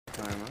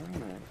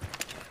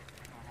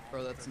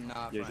Bro, that's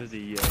not Il y a fine. juste des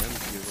IAM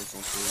puis les autres sont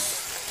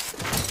tous.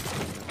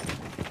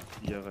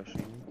 Il y a rushé.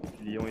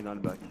 Puis Lyon est dans le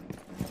bac.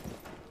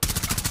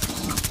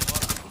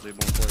 J'ai bon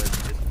pas la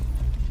vitesse.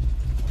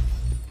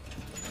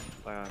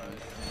 Ouais.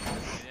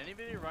 Can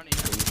anybody run here?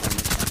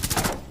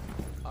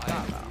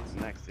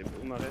 Max, c'est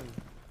beau, ma reine.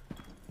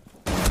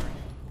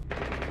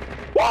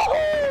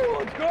 Woohoo!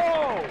 Let's go!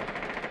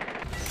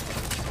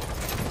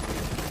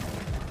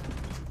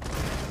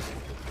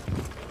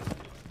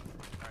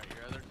 Alright,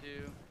 your other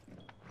two.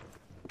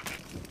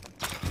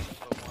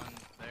 Put one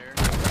there.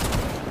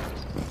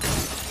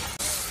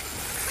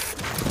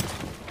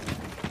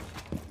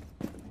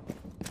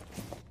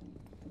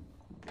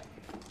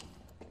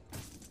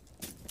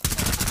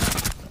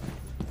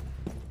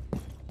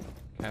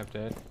 Cap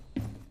dead.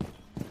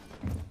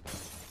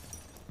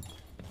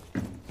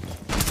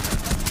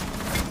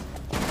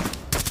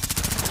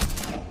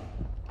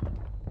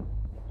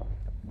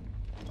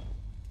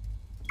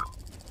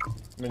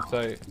 I'm in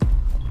sight.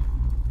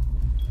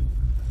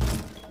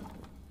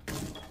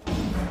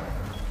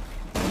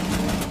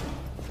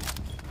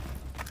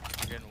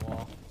 I'm getting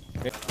wall.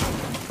 Okay.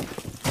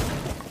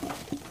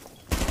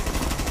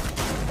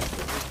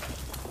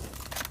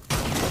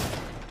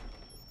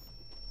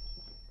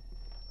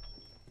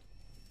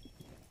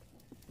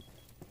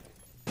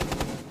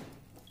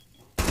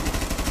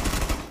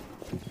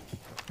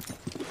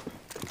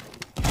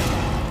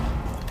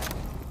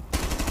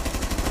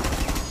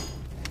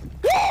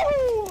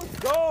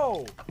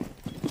 Go!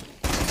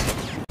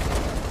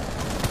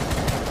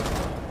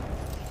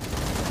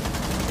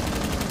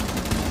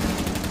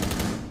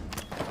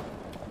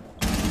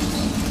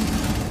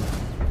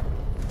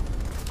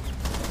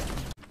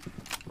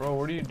 Bro,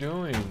 what are you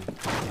doing?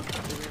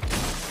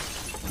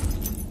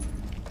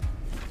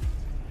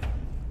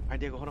 Alright,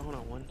 Diego, hold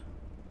on. 1,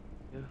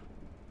 2,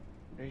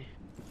 3,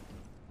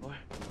 4.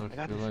 I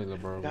got this. Later,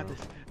 bro, I got this.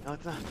 No,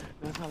 it's not.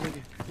 No, it's not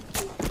leaving.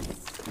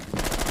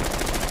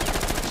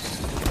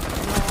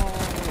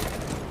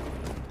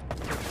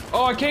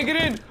 Oh, I can't get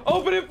in!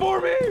 Open it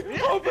for me!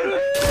 Open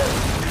it!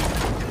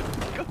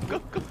 Go.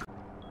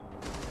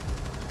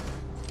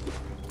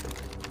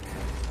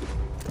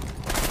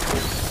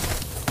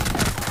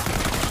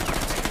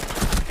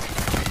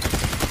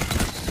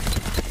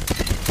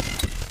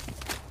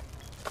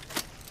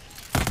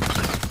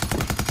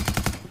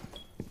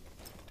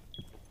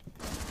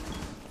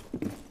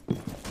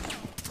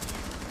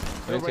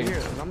 No, right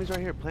here. Zombie's right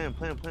here. Plant.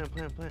 Cover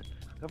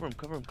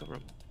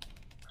him.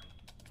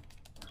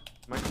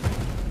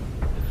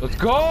 Let's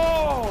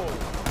go!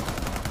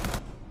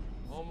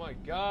 Oh my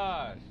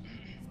gosh.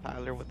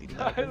 Tyler with the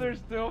Tyler's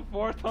still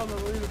fourth on the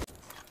lead.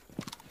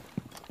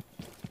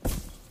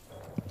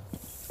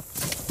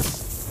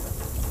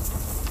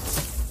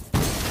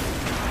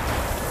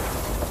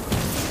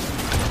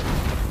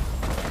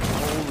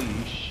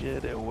 Holy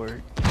shit, it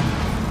worked.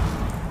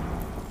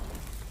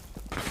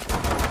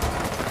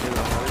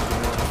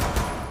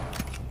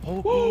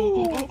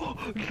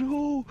 Oh,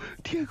 no!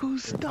 Diego,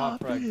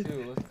 stop it!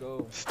 Too. Let's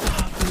go.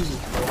 Stop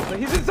it!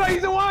 He's inside!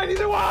 He's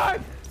in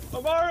wide!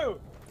 Amaru!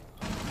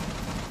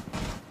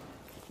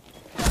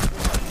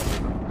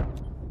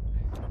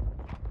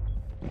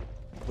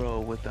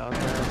 Bro, without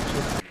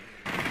that,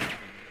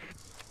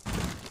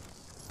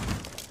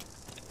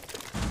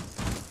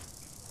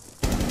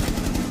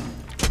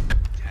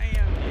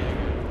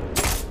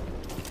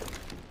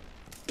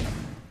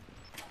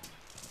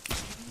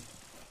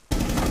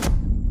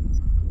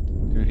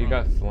 Dude, he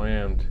got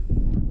slammed.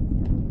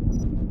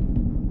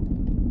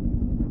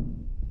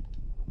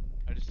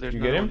 there's You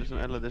get him? There's an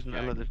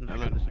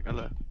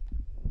Ella.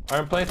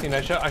 I'm planting.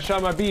 I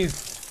shot my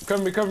bees.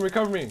 Cover me. I've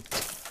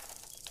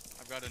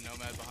got a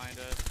nomad behind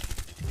us.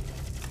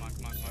 Come on.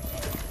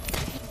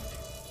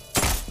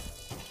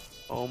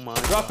 Oh my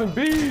Dropping God.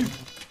 bees!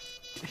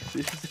 This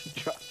is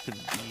dropping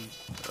bees.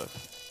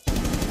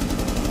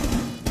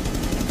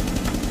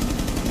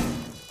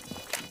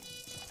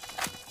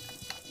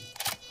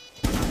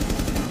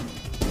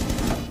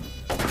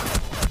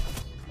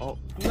 Oh.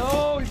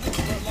 No! He's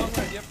long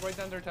right. Yep, right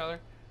down there, Tyler.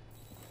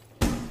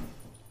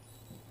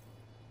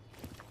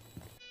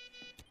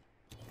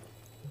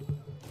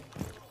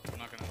 I'm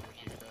not gonna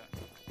overshoot that.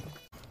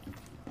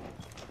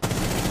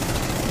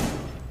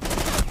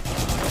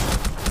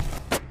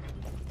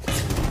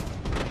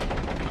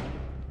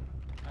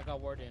 I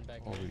got word in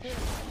back Holy here. shit.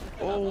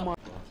 Oh my.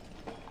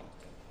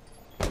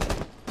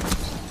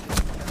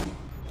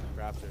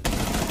 Raptors.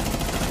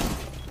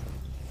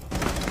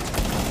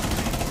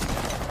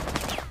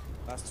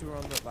 Last two are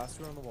on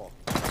the wall.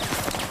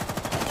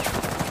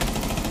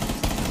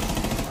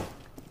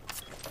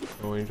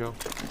 No angel.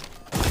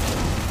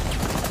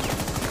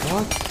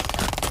 What?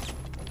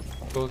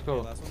 Let's go.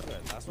 Okay,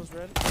 last one's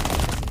red.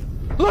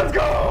 Let's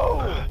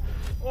go!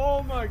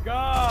 Oh my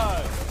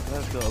god!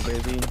 Let's go,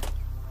 baby. Oh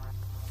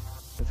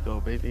Let's go, my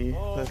baby.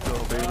 God, let's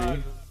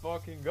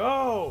fucking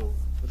go!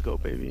 Let's go,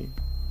 baby.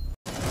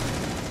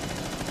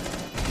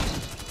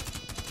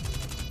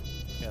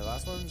 Yeah,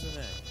 last one's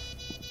an A.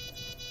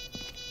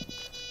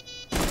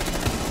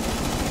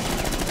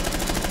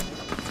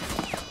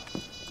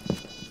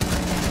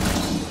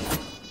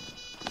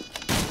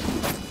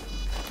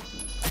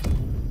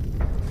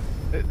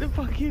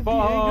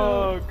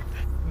 Diego.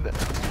 Fuck.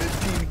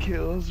 15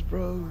 kills,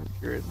 bro.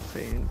 You're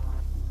insane.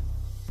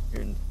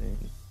 You're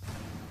insane.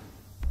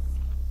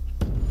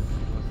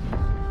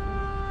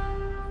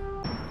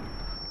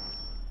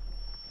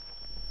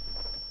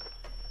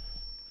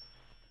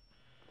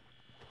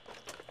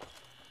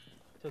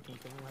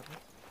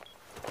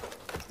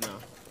 No.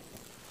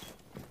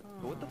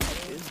 But what the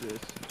fuck is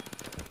this?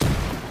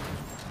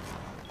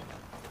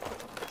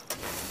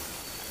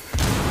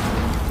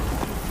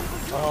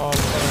 Oh,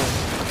 fuck.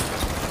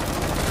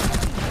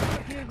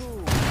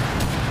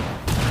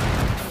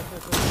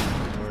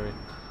 Don't worry.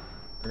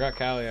 I got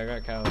Callie, I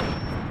got Callie.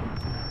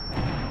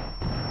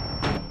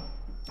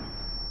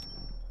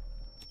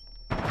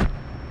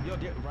 Yo,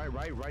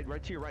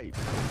 right to your right.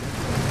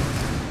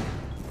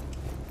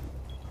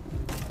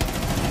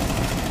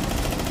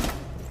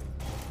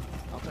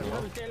 Outside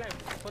wall. Stay alive.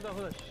 Hold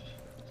on.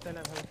 Stay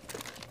alive.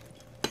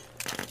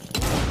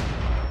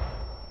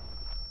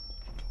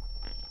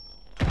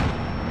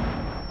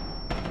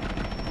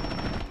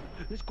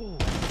 Let's go.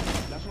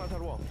 Last one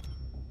outside wall.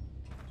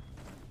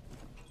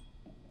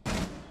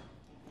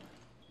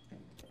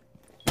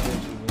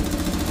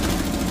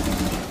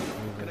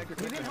 Connector.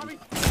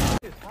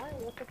 It's high.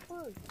 What the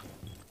fuck?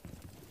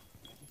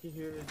 You can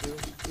hear it,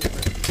 dude.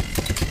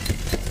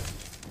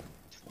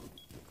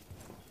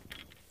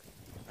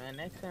 Man,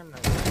 next time,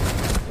 like.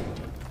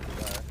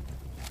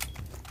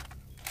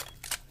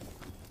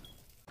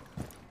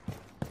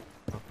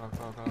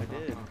 I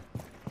did.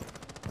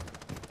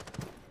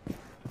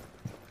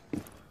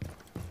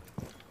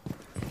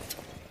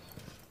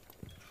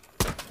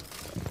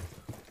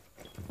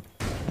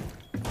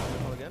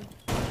 Call again?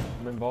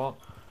 I'm in Bott.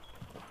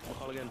 I'll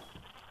call again.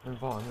 I'm in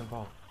Bott, I'm in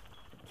Bott.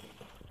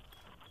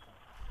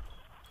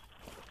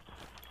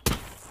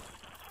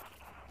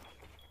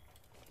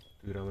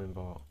 Dude, I'm in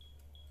Bott.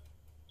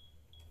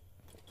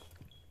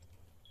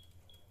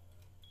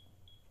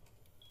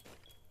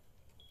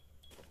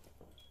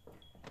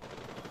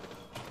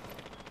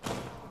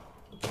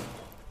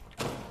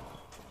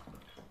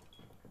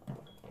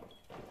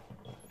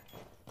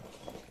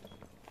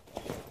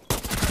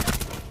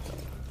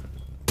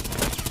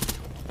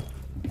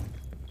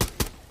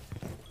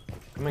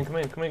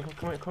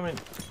 Come in.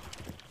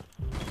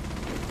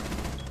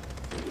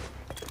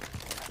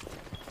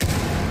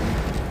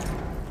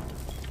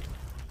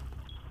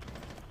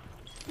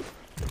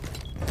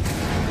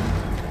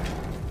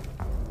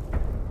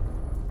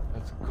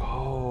 Let's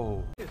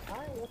go. It's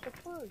high. What the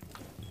fuck?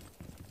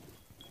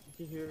 You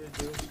can hear it,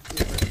 dude.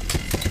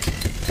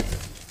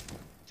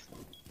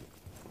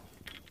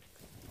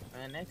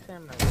 Man, next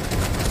time, like.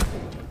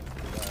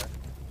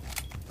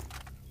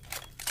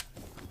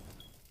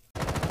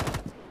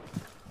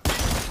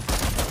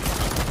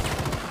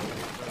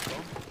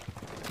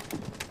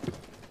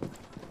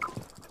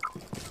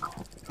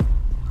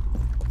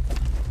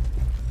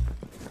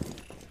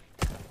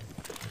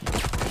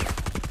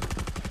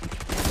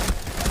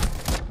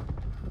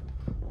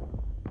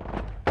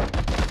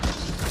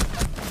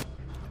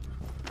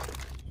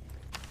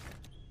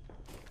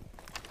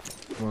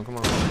 Come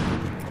on.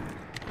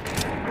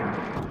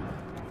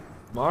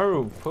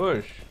 Maru,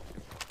 push.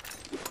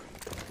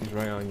 He's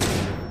right on you.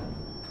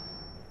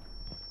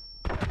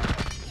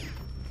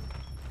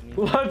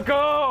 Let's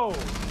go!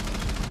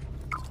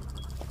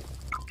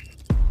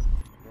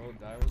 Bro,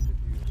 die with the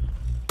view.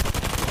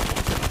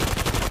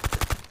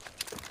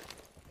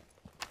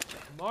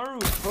 Maru,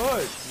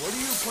 push! What are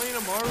you playing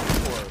a Maru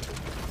for?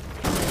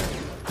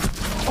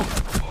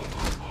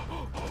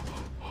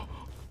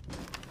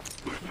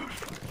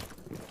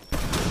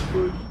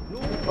 No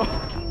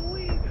fucking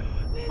way.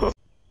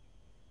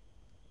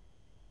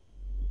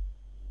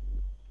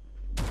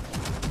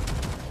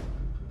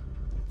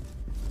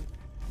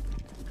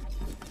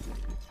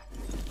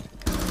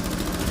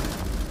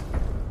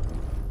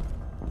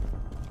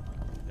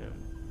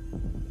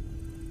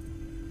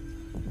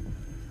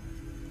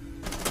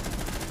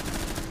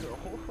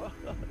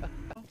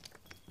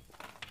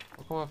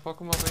 Fuck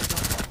him up right now.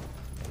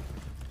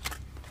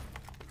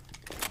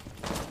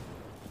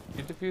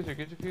 Get the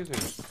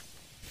fuser.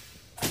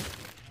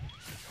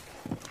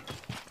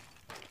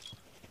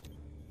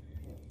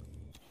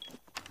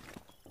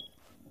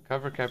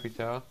 Cover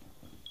Capital.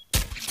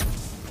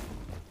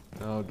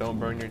 No, don't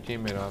burn your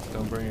teammate off.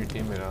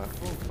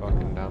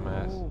 Fucking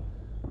dumbass.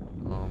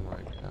 Oh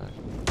my gosh.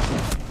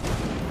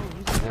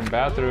 In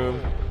bathroom.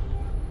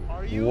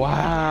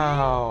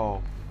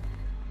 Wow.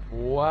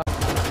 Wow.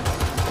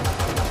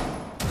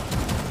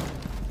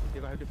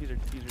 Diego, I have diffuser.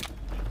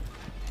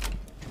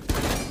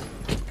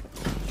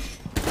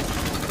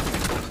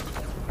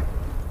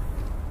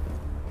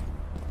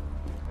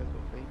 Let's go,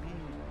 baby.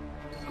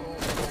 Let's go.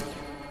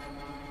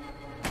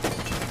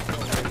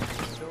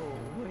 No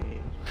way.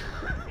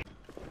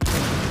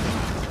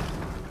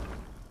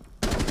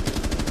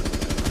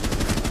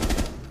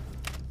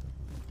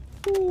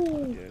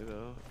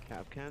 Diego,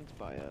 cap cans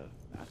by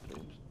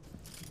bathrooms.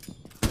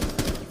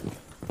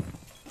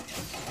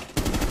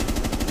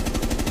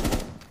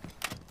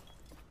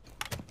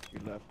 You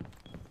left.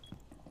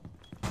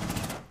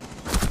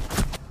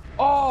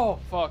 Oh! Oh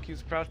fuck,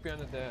 he's crouched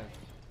behind the desk.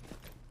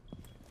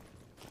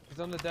 He's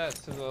on the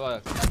desk to the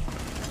left.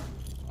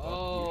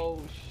 Oh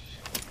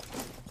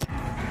shit.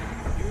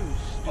 You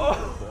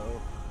stupid,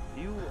 bro.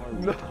 You are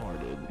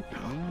retarded.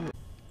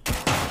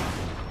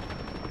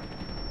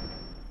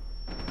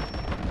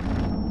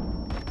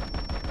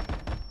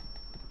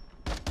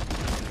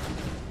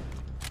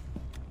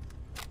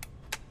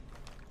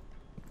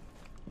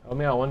 Help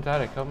me out, one's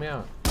attic, help me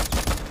out.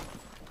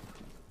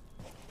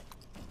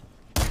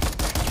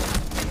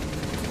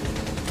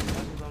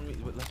 Last one's on me.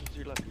 Last one's to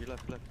your left, your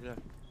left, your left, your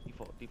left.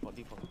 Default, default,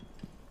 default.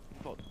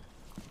 Default.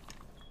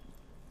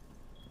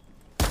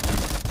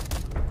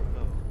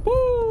 Oh.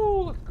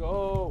 Woo! Let's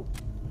go!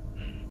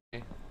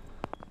 Okay.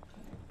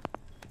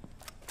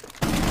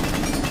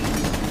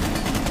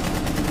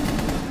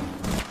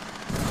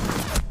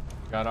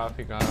 Got off,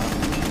 he got off.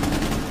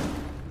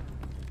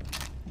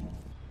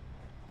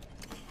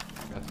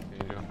 That's the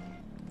angel.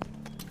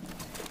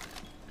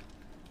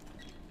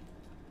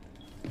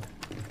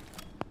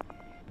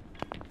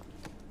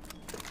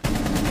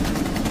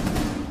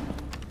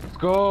 Let's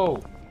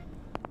go!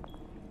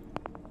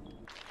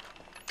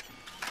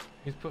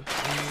 He's on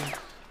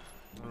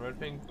red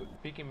ping,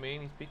 peeking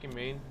main, he's peeking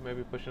main,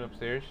 maybe pushing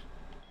upstairs.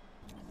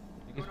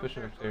 I think he's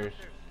pushing upstairs.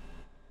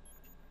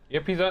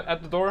 Yep, he's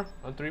at the door,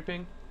 on 3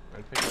 ping.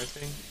 Red ping, red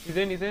ping. He's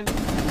in, he's in.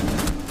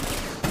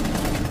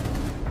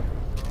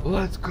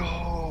 Let's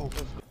go!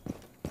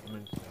 I'm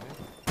inside.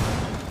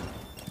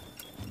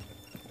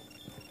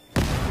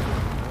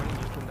 Warden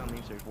just came down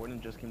main stairs.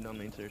 Warden just came down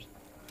main stairs.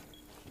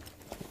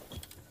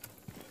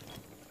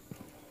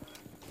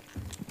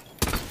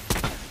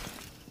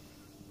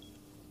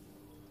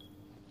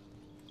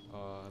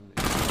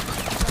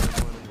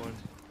 I'm going.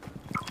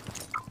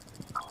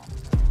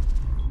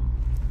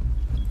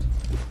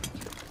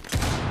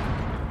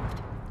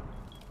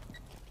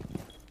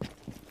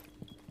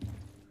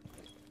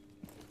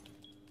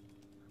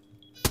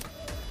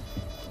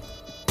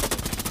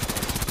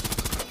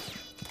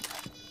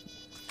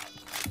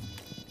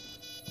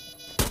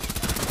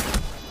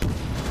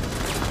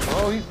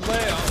 Oh, he's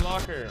lit on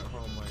locker.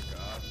 Oh my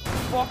god.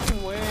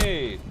 Fucking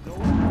wait. No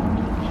shot,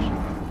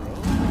 bro.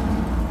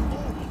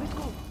 Oh, let's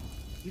go.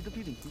 He's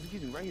defusing.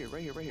 Right here.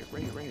 Red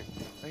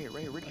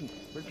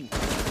ping.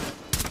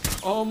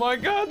 Oh my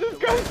god, this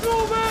guy's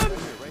so bad.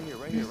 Right here.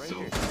 Red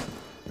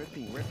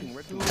ping.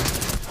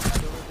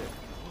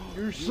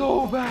 You're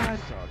so bad.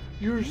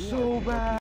 You're so bad.